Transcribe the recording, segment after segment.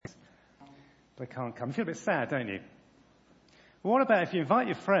they can't come. You feel a bit sad, don't you? Well, what about if you invite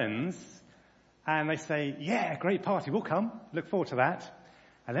your friends and they say, yeah, great party, we'll come, look forward to that.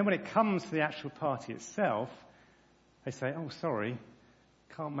 And then when it comes to the actual party itself, they say, oh, sorry,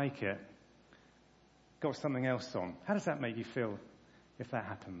 can't make it. Got something else on. How does that make you feel if that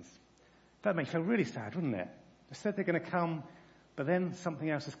happens? That makes you feel really sad, wouldn't it? They said they're going to come, but then something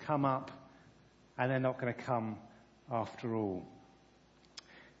else has come up and they're not going to come after all.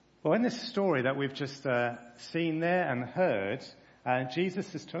 Well, in this story that we've just seen there and heard,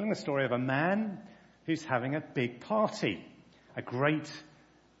 Jesus is telling the story of a man who's having a big party, a great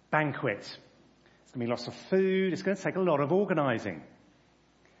banquet. It's going to be lots of food. It's going to take a lot of organising.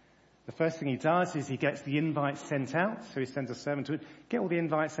 The first thing he does is he gets the invites sent out. So he sends a servant to get all the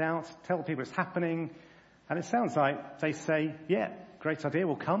invites out, tell the people it's happening. And it sounds like they say, yeah, great idea,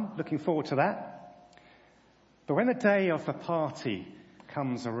 we'll come. Looking forward to that. But when the day of the party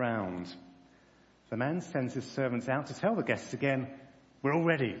comes around, the man sends his servants out to tell the guests again, we're all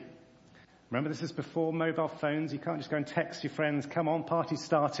ready. Remember, this is before mobile phones. You can't just go and text your friends, come on, party's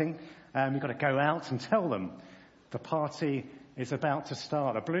starting. You've got to go out and tell them the party is about to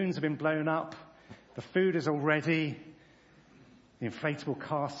start. The balloons have been blown up. The food is all ready. The inflatable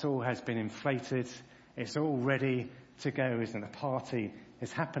castle has been inflated. It's all ready to go, isn't it? The party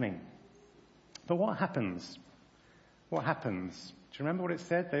is happening. But what happens? What happens? Do you remember what it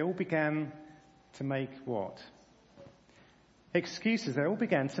said? They all began to make what? Excuses. They all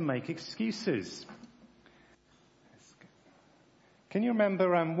began to make excuses. Can you remember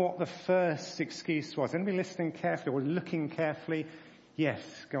what the first excuse was? Anybody listening carefully or looking carefully? Yes,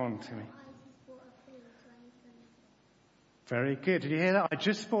 go on, Timmy. Very good. Did you hear that? I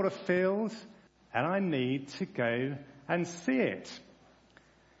just bought a field and I need to go and see it.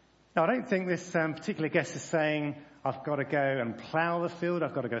 Now, I don't think this particular guest is saying, I've got to go and plough the field,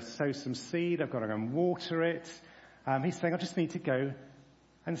 I've got to go sow some seed, I've got to go and water it. He's saying, I just need to go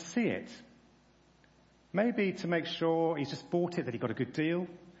and see it. Maybe to make sure he's just bought it, that he got a good deal,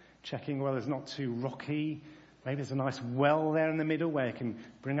 checking whether it's not too rocky. Maybe there's a nice well there in the middle where he can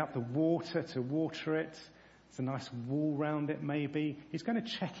bring up the water to water it. There's a nice wall round it maybe. He's going to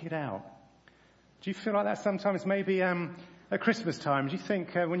check it out. Do you feel like that sometimes? Maybe at Christmas time, do you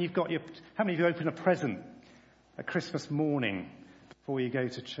think when you've got how many of you open a present at Christmas morning before you go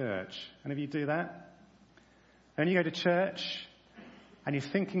to church? Any of you do that? And you go to church and you're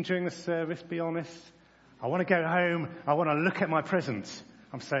thinking during the service, be honest, I want to go home, I want to look at my presents.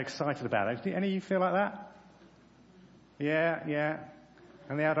 I'm so excited about it. Do any of you feel like that? Yeah.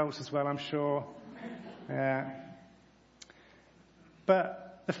 And the adults as well, I'm sure. Yeah.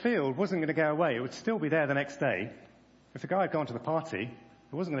 But the field wasn't going to go away. It would still be there the next day. If the guy had gone to the party,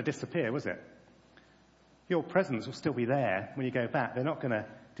 it wasn't going to disappear, was it? Your presents will still be there when you go back. They're not going to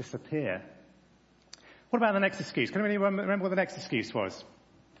disappear. What about the next excuse? Can anyone remember what the next excuse was?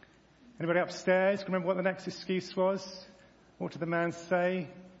 Anybody upstairs can remember what the next excuse was? What did the man say?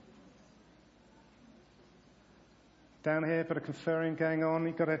 Down here, bit of conferring going on.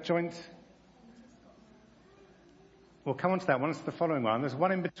 You've got a joint. We'll come on to that one. It's the following one. There's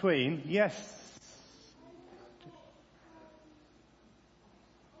one in between. Yes.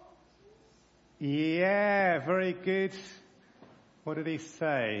 Yeah, very good. What did he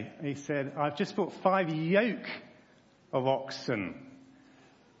say? He said, I've just bought 5 yoke of oxen.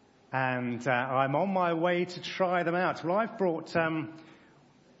 And I'm on my way to try them out. Well, I've brought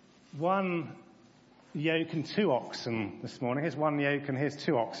 1 yoke and 2 oxen this morning. Here's 1 yoke and here's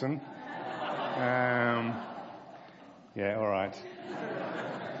 2 oxen. Yeah, all right.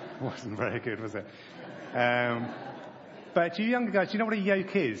 Wasn't very good, was it? But you younger guys, do you know what a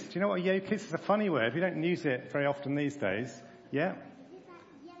yoke is? Do you know what a yoke is? It's a funny word. We don't use it very often these days. Yeah?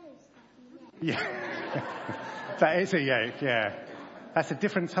 Yeah. That is a yoke, yeah. That's a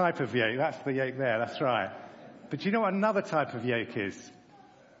different type of yoke. That's the yoke there, that's right. But do you know what another type of yoke is?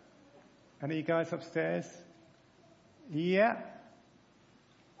 Any of you guys upstairs? Yeah.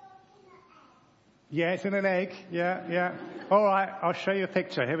 Yeah, it's in an egg. Yeah. All right, I'll show you a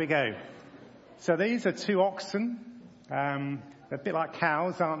picture. Here we go. So these are 2 oxen. They're a bit like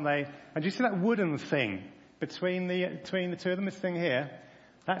cows, aren't they? And do you see that wooden thing between the 2 of them, this thing here?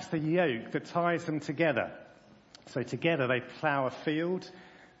 That's the yoke that ties them together. So together they plough a field.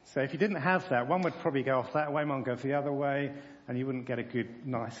 So if you didn't have that, one would probably go off that way, one would go the other way, and you wouldn't get a good,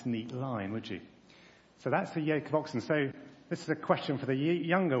 nice, neat line, would you? So that's the yoke of oxen. So this is a question for the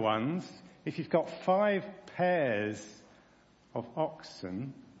younger ones. If you've got 5 pairs of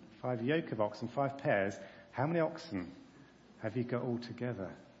oxen, 5 yoke of oxen, 5 pairs, how many oxen have you got all together?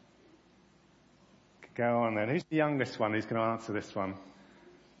 Go on then. Who's the youngest one who's going to answer this one?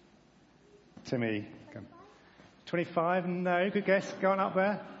 Timmy? 25? No, good guess. Go on up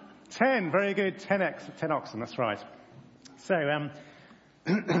there. 10, very good. 10 oxen, that's right. So,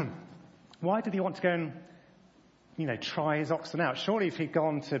 why did he want to go and, try his oxen out? Surely if he'd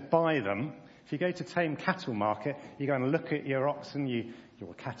gone to buy them, if you go to tame cattle market, you go and look at your oxen,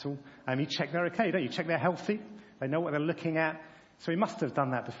 your cattle, and you check they're okay, don't you? Check they're healthy. They know what they're looking at. So he must have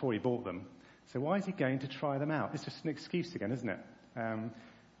done that before he bought them. So why is he going to try them out? It's just an excuse again, isn't it?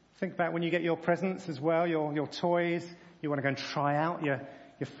 Think about when you get your presents as well, your toys. You want to go and try out your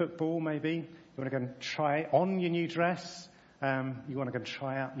football, maybe. You want to go and try on your new dress. You want to go and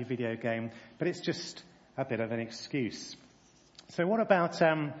try out your video game. But it's just a bit of an excuse. So what about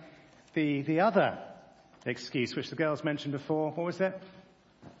the other excuse, which the girls mentioned before? What was it?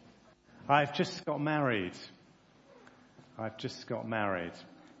 I've just got married. I've just got married.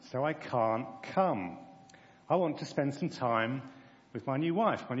 So I can't come. I want to spend some time with my new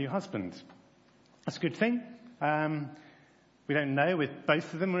wife, my new husband. That's a good thing. We don't know if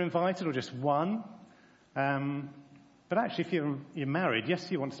both of them were invited or just one. But actually, if you're married, yes,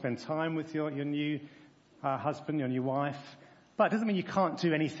 you want to spend time with your new husband, your new wife. But it doesn't mean you can't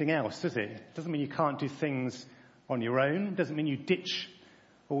do anything else, does it? It doesn't mean you can't do things on your own. It doesn't mean you ditch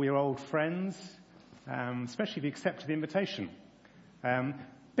all your old friends, especially if you accepted the invitation. A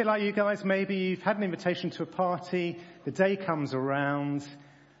bit like you guys, maybe you've had an invitation to a party, the day comes around,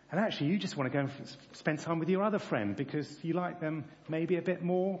 and actually you just want to go and spend time with your other friend because you like them maybe a bit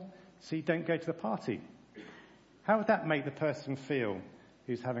more, so you don't go to the party. How would that make the person feel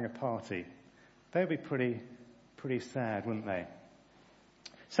who's having a party? They'd be pretty sad, wouldn't they?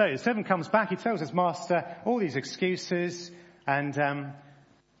 So the servant comes back, he tells his master all these excuses, and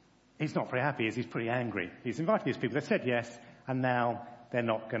he's not very happy, he's pretty angry. He's invited these people, they said yes, and now they're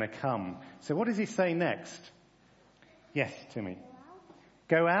not going to come. So what does he say next? Yes, Timmy.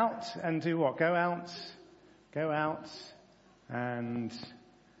 Go out and do what? Go out and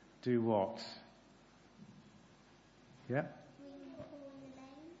do what? Yeah?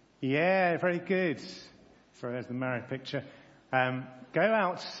 Yeah, very good. Sorry, there's the married picture. Go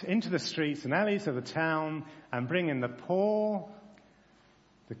out into the streets and alleys of the town and bring in the poor,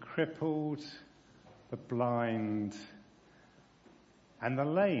 the crippled, the blind, and the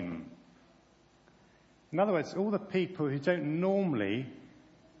lame. In other words, all the people who don't normally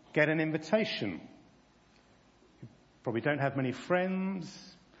get an invitation. Probably don't have many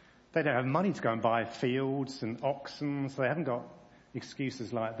friends. They don't have money to go and buy fields and oxen, so they haven't got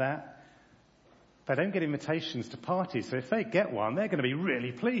excuses like that. They don't get invitations to parties, so if they get one, they're going to be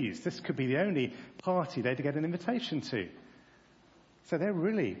really pleased. This could be the only party they'd get an invitation to. So they're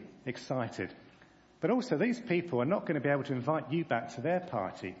really excited. But also, these people are not going to be able to invite you back to their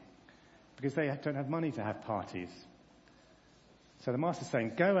party because they don't have money to have parties. So the master's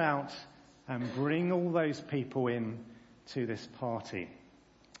saying, go out and bring all those people in to this party.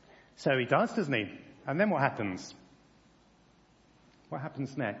 So he does, doesn't he? And then what happens? What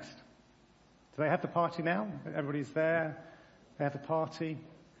happens next? Do they have the party now? Everybody's there. They have the party.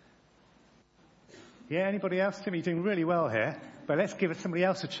 Yeah, anybody else? Tim, you're doing really well here. But let's give somebody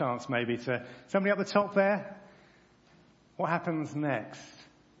else a chance maybe to... Somebody up the top there? What happens next?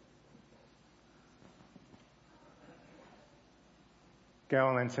 Go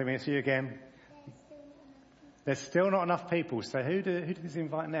on then, Timmy. It's you again. There's still not enough people. So who does he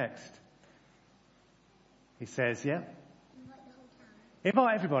invite next? He says, yeah?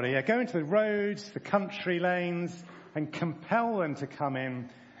 Invite everybody. Yeah. Go into the roads, the country lanes, and compel them to come in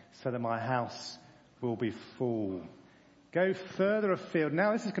so that my house will be full. Go further afield.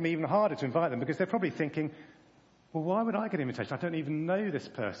 Now this is going to be even harder to invite them because they're probably thinking, well, why would I get an invitation? I don't even know this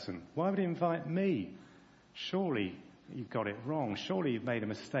person. Why would he invite me? Surely you've got it wrong. Surely you've made a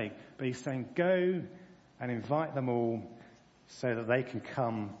mistake. But he's saying, go and invite them all so that they can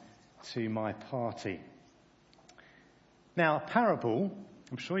come to my party. Now, a parable,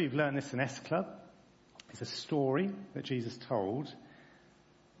 I'm sure you've learned this in S Club, is a story that Jesus told.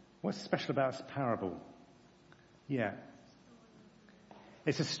 What's special about this parable? Yeah.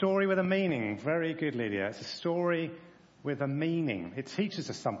 It's a story with a meaning. Very good, Lydia. It's a story with a meaning. It teaches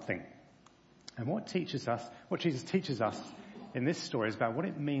us something. And what Jesus teaches us in this story is about what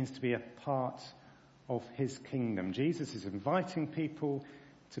it means to be a part of his kingdom. Jesus is inviting people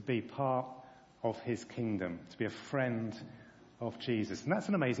to be part of his kingdom, to be a friend of Jesus. And that's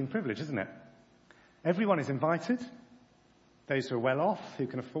an amazing privilege, isn't it? Everyone is invited. Those who are well off, who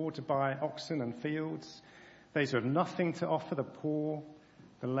can afford to buy oxen and fields. Those who have nothing to offer, the poor,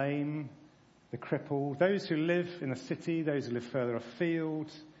 the lame, the crippled. Those who live in the city, those who live further afield.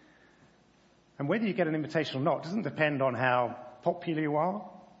 And whether you get an invitation or not doesn't depend on how popular you are,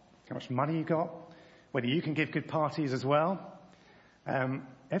 how much money you got, whether you can give good parties as well.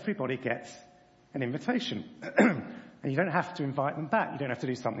 Everybody gets an invitation. And you don't have to invite them back. You don't have to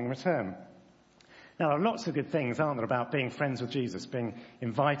do something in return. Now, there are lots of good things, aren't there, about being friends with Jesus, being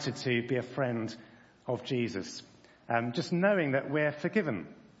invited to be a friend of Jesus. Just knowing that we're forgiven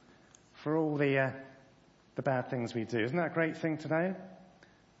for all the bad things we do. Isn't that a great thing to know?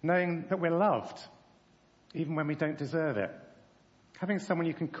 Knowing that we're loved, even when we don't deserve it. Having someone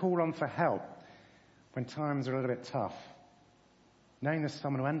you can call on for help when times are a little bit tough. Knowing there's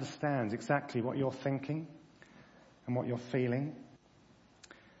someone who understands exactly what you're thinking and what you're feeling.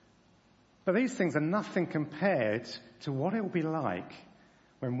 But these things are nothing compared to what it will be like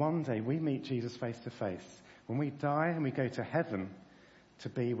when one day we meet Jesus face to face. When we die and we go to heaven to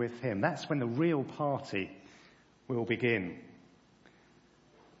be with him. That's when the real party will begin.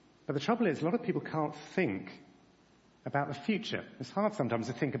 But the trouble is, a lot of people can't think about the future. It's hard sometimes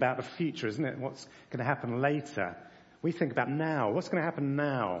to think about the future, isn't it? What's going to happen later. We think about now. What's going to happen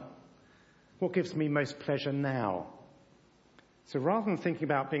now? What gives me most pleasure now? So rather than thinking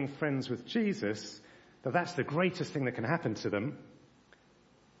about being friends with Jesus, that's the greatest thing that can happen to them,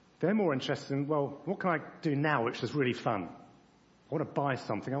 they're more interested in, well, what can I do now which is really fun? I want to buy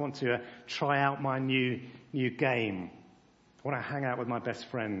something. I want to try out my new game. I want to hang out with my best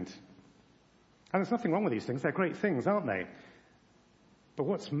friend. And there's nothing wrong with these things. They're great things, aren't they? But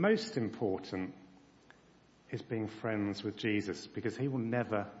what's most important is being friends with Jesus, because he will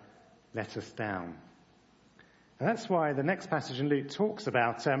never let us down. And that's why the next passage in Luke talks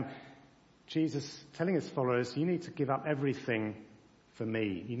about Jesus telling his followers, you need to give up everything for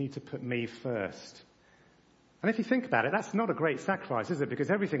me. You need to put me first. And if you think about it, that's not a great sacrifice, is it? Because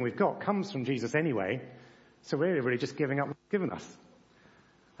everything we've got comes from Jesus anyway. So we're really just giving up what he's given us.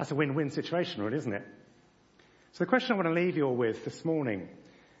 That's a win-win situation, really, isn't it? So the question I want to leave you all with this morning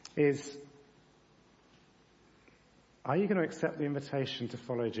is, are you going to accept the invitation to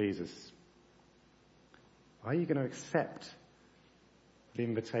follow Jesus? Are you going to accept the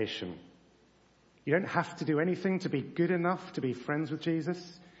invitation? You don't have to do anything to be good enough to be friends with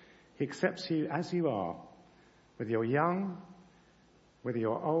Jesus. He accepts you as you are, whether you're young, whether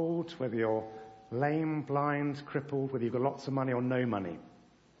you're old, whether you're lame, blind, crippled, whether you've got lots of money or no money.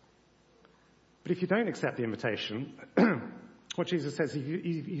 But if you don't accept the invitation, what Jesus says,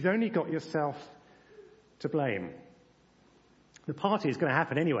 you've only got yourself to blame. The party is going to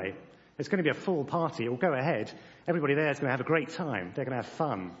happen anyway. It's going to be a full party. It will go ahead. Everybody there is going to have a great time. They're going to have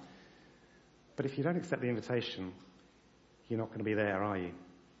fun. But if you don't accept the invitation, you're not going to be there, are you?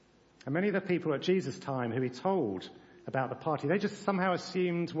 And many of the people at Jesus' time who he told about the party, they just somehow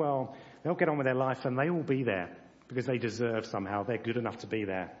assumed, well, they'll get on with their life and they will be there because they deserve somehow. They're good enough to be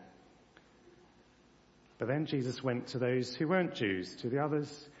there. But then Jesus went to those who weren't Jews, to the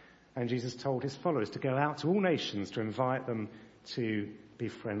others, and Jesus told his followers to go out to all nations to invite them to be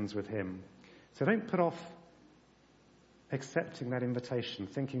friends with him. So don't put off accepting that invitation,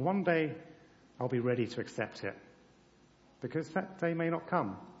 thinking one day I'll be ready to accept it. Because that day may not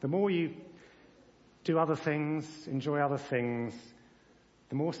come. The more you do other things, enjoy other things,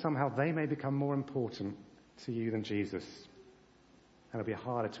 the more somehow they may become more important to you than Jesus. And it'll be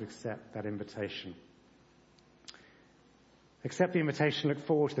harder to accept that invitation. Accept the invitation, look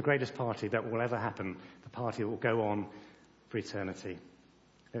forward to the greatest party that will ever happen, the party that will go on for eternity.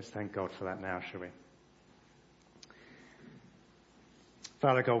 Let's thank God for that now, shall we?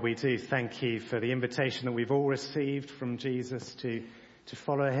 Father God, we do thank you for the invitation that we've all received from Jesus to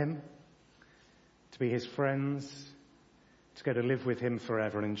follow him, to be his friends, to go to live with him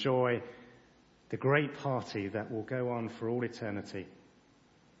forever and enjoy the great party that will go on for all eternity.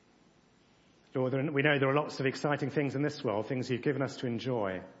 Lord, we know there are lots of exciting things in this world, things you've given us to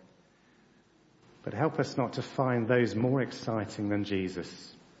enjoy. But help us not to find those more exciting than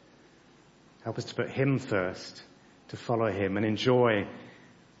Jesus. Help us to put him first, to follow him and enjoy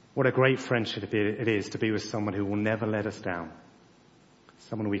what a great friendship it is to be with someone who will never let us down.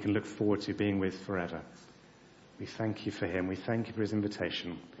 Someone we can look forward to being with forever. We thank you for him. We thank you for his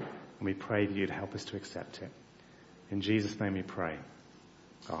invitation. And we pray that you'd help us to accept it. In Jesus' name we pray.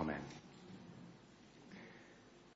 Amen.